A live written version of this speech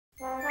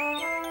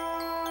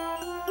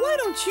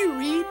don't you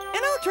read,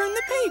 and I'll turn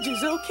the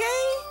pages,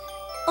 okay?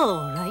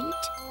 All right.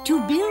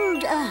 To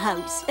build a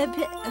house,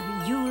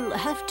 you'll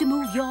have to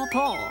move your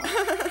paw.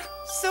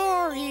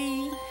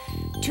 Sorry.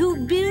 To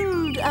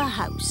build a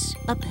house,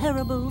 a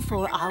parable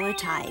for our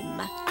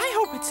time. I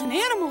hope it's an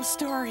animal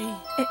story.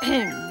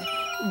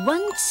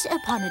 Once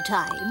upon a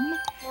time,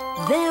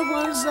 there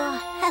was a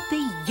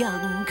happy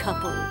young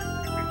couple.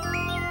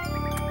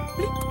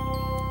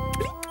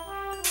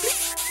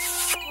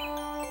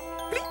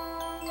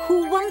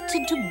 Who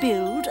wanted to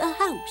build a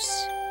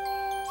house.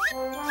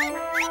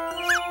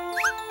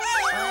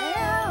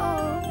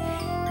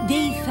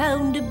 They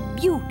found a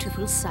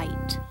beautiful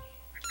site.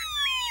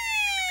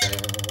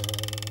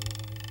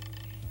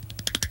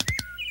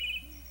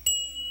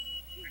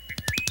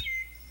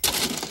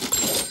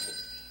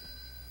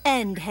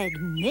 And had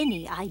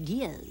many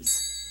ideas.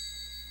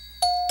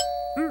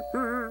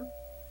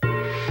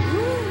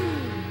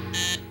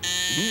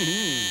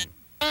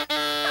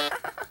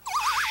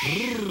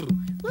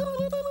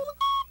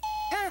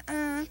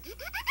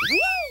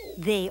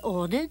 They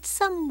ordered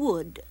some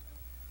wood.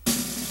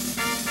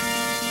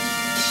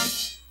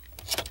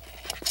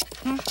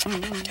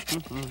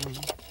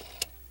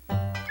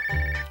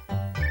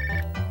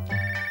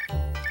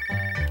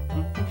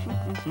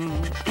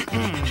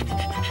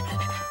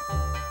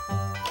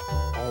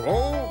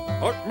 Hello,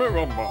 let me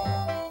remember.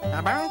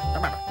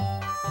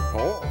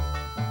 Oh,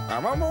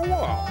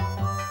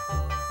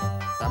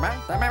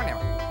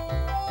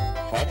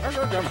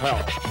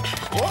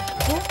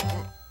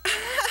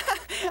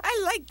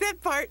 I like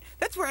that part.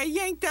 That's where I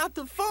yanked out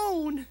the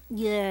phone.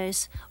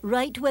 Yes,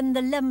 right when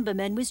the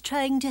lumberman was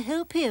trying to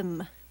help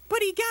him.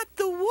 But he got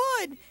the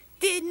wood,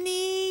 didn't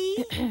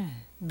he?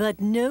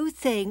 But no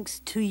thanks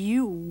to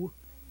you.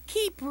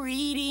 Keep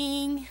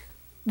reading.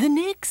 The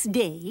next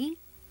day...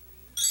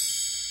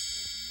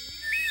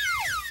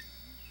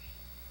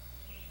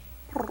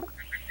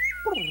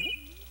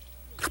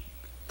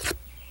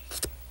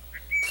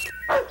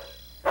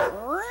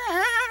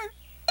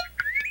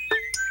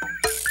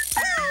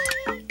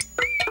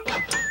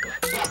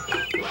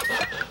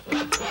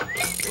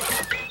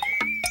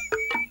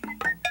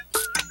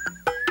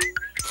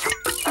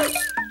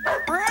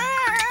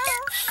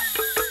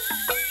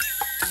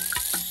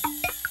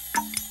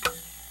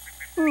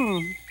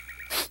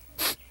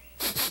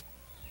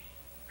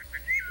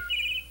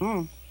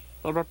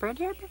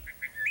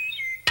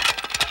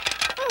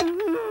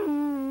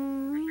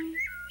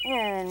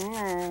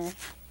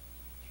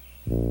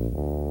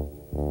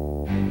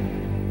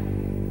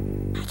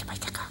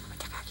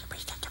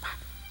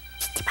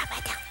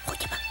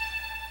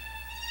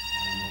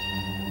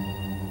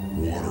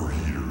 Water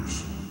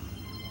heaters,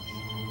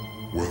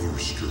 weather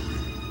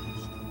stripping,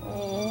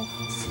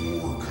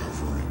 floor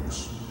coverings,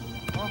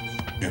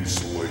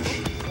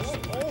 insulation,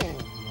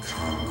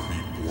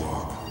 concrete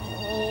block,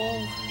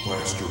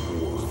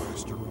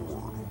 plasterboard,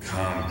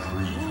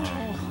 concrete,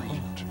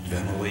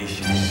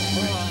 ventilation,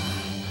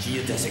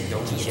 geodesic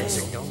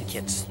dome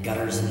kits,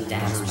 gutters and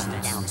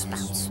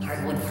downspouts,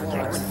 hardwood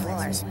floors,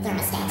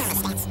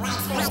 thermostats, light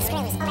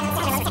screws,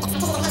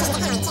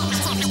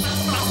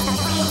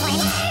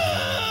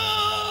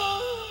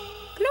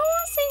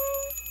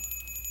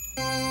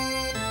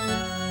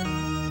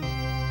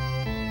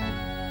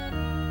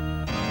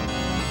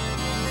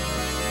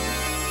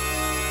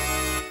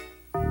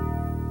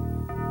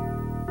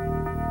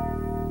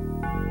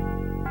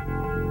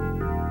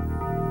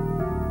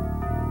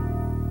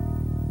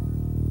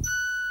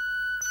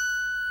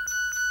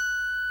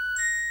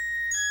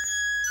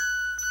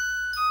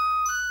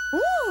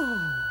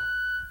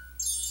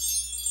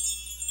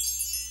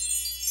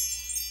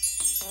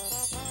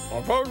 I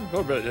found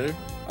the video,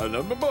 and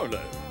then the money.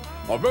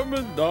 I've been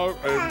down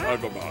in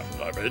Everman,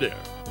 I made it.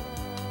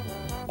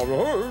 I've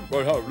heard we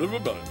have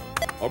living man.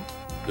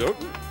 Yep.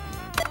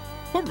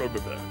 I'm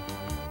living man.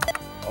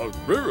 I'm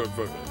very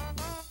funny.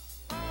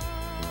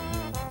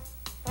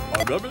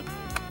 I love it.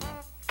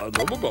 I love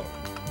the bar.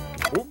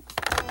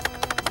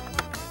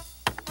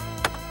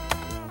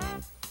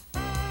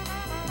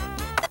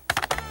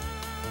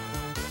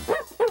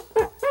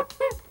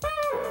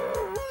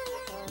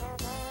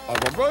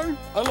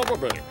 I love a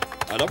bang.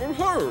 I love a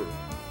her.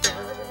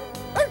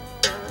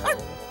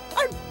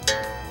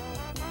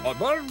 I'm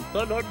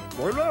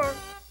we're not.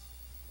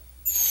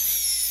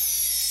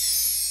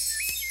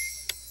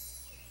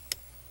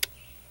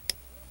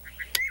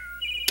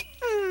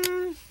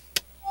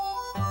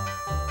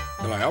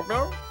 Can I help now?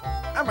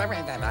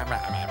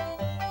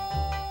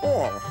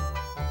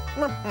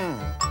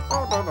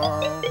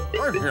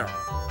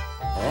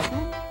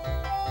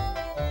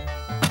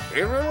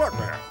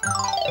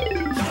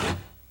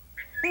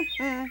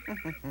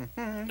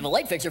 If a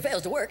light fixture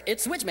fails to work,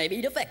 its switch may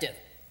be defective.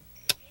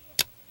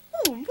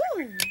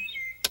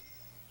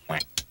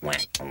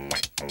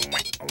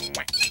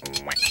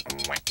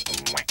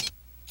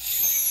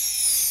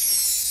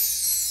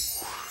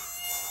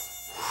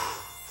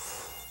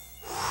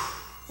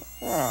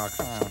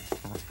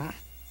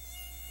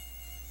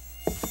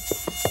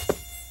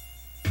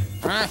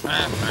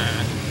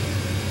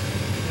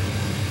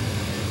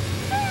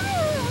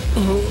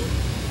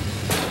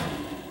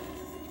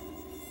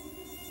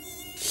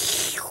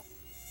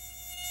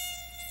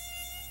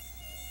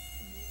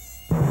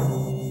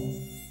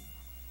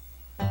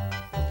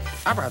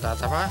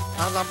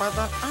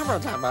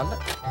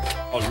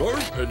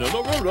 Alert in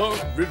another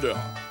video.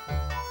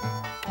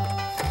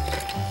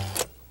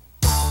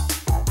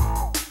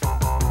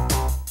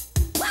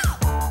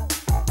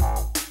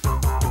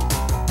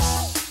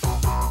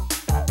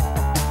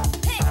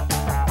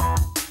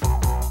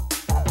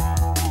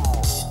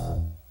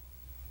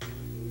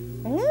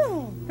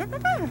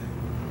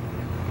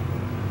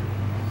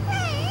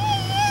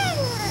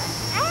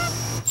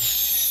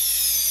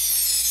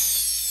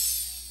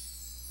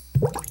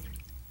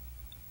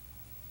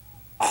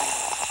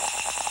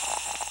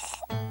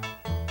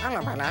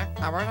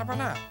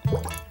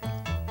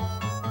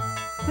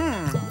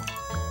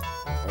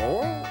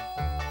 Oh,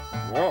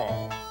 wow.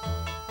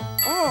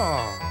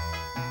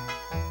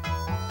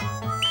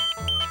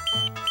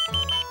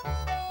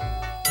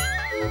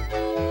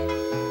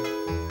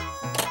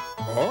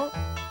 Oh,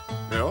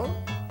 yeah.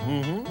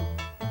 Mm-hmm.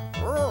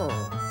 Oh,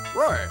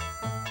 right.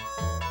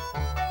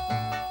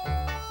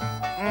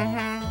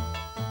 Mm-hmm.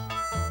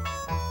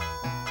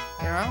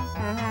 Yeah.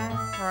 Mm-hmm.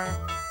 Right.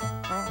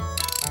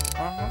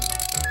 Uh-huh.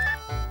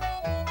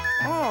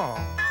 Oh.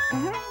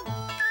 Mm-hmm.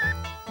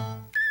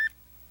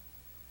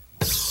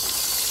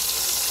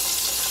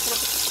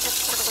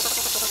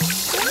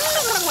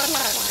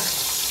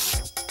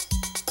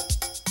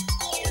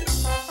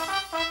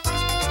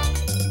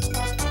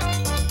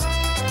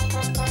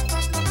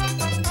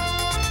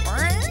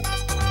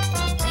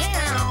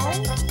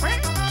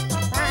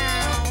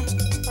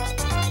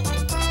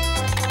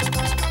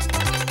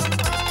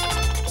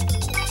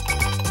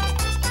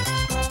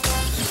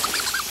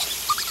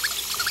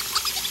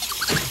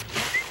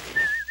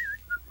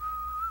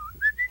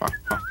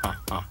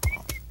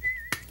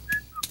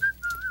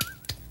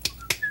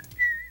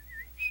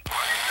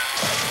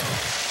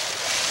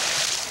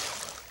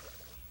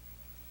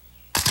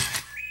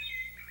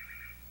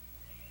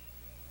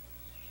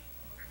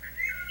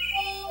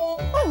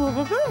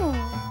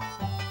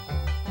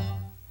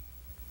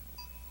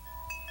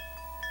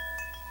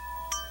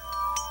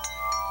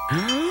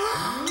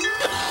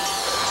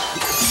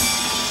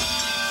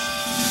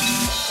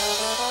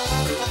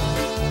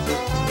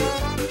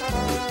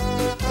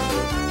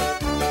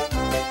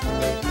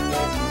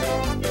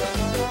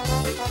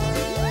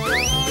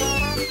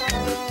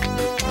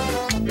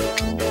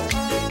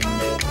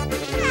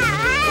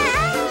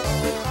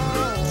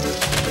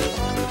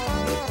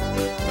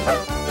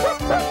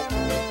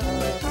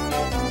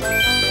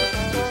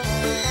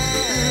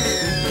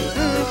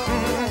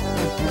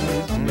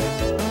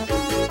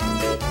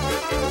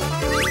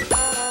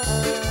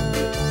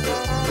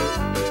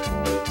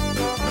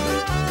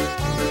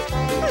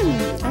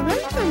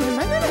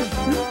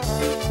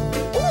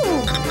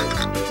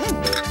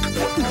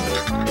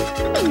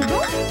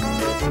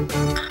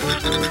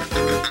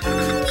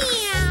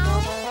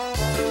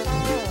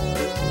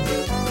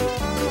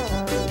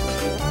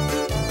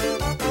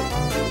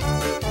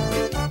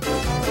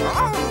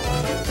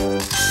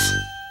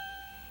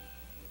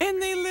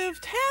 And they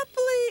lived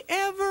happily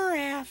ever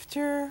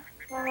after.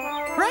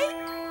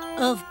 Right?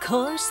 Of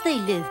course they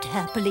lived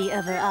happily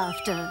ever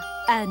after.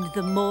 And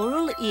the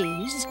moral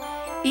is,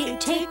 it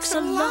takes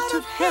a lot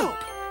of help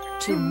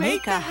to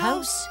make a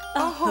house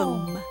a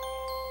home.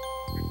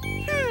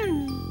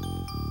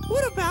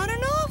 What about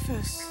an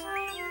office?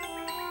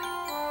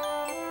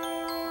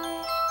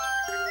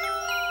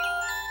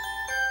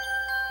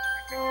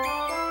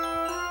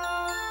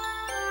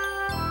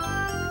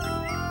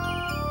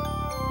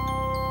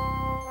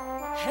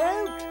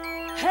 Help!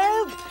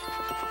 Help!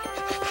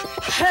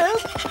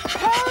 Help!